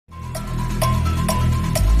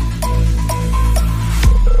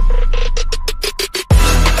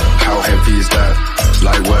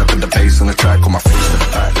the bass on the track, on my face to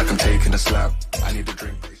the back like I'm taking a slap. I need a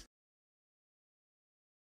drink, please.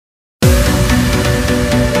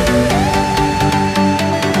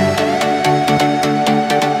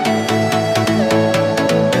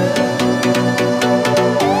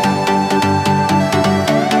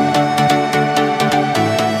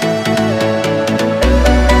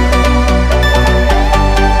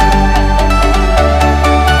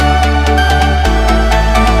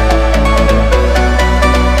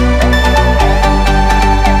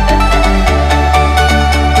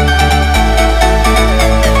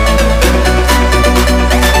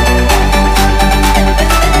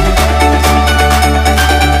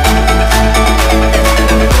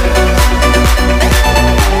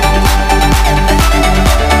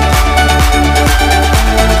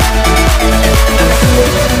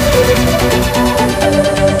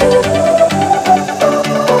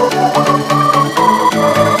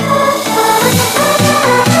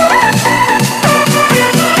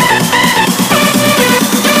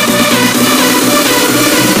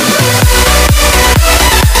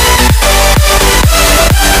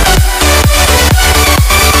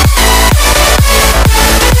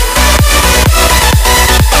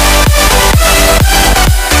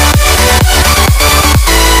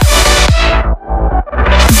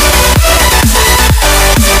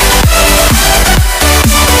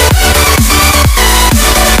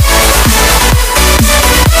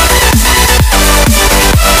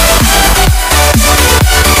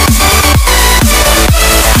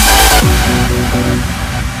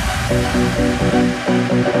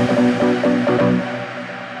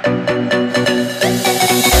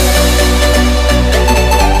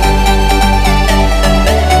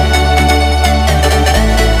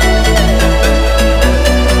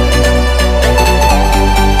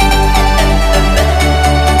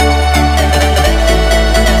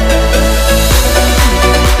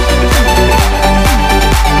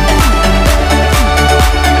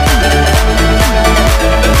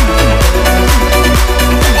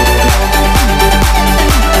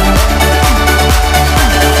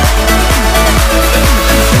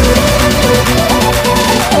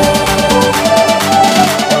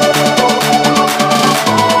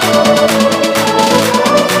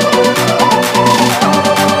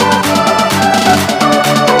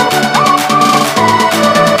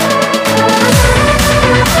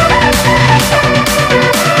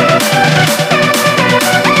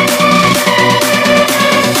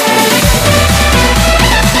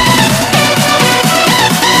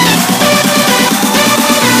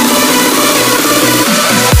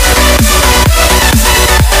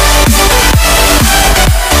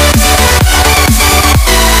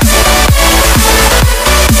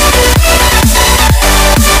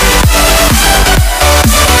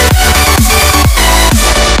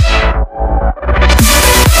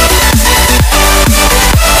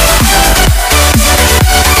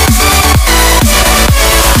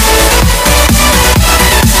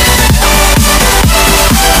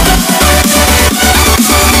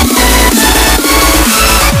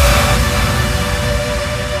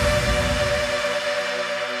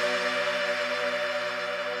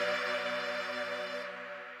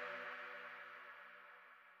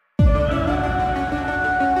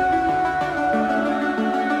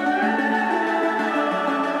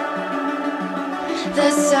 The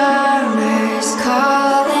summer's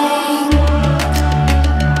calling.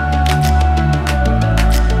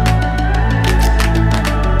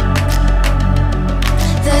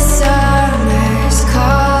 The summer's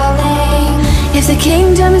calling. If the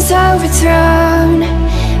kingdom is overthrown,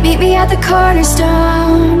 meet me at the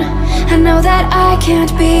cornerstone. I know that I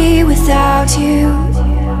can't be without you.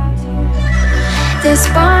 This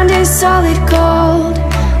bond is solid gold.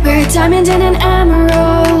 We're a diamond and an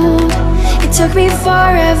emerald. It took me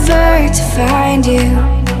forever to find you.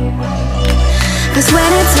 'Cause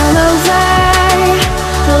when it's all over,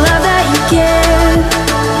 the love that you give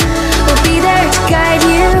will be there to guide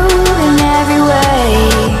you in every way.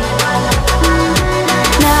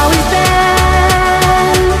 Now we've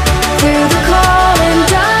been through the cold and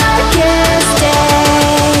darkest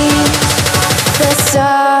days. The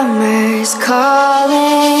summer's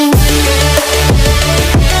calling.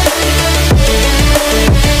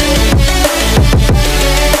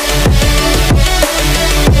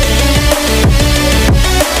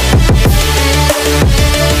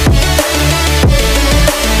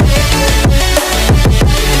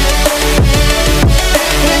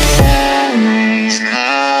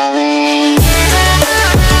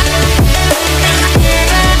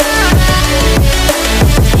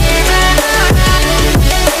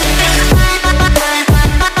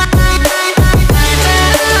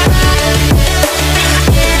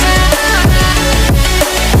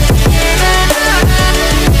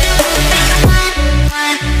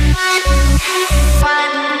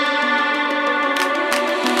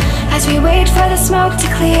 the smoke to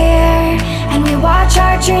clear, and we watch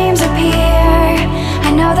our dreams appear.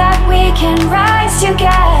 I know that we can rise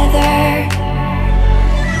together.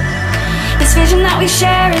 This vision that we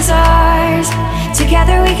share is ours.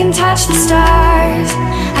 Together we can touch the stars.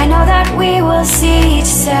 I know that we will see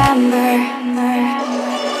December.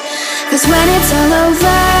 'Cause when it's all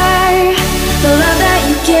over, the love that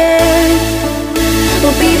you give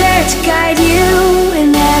will be there to guide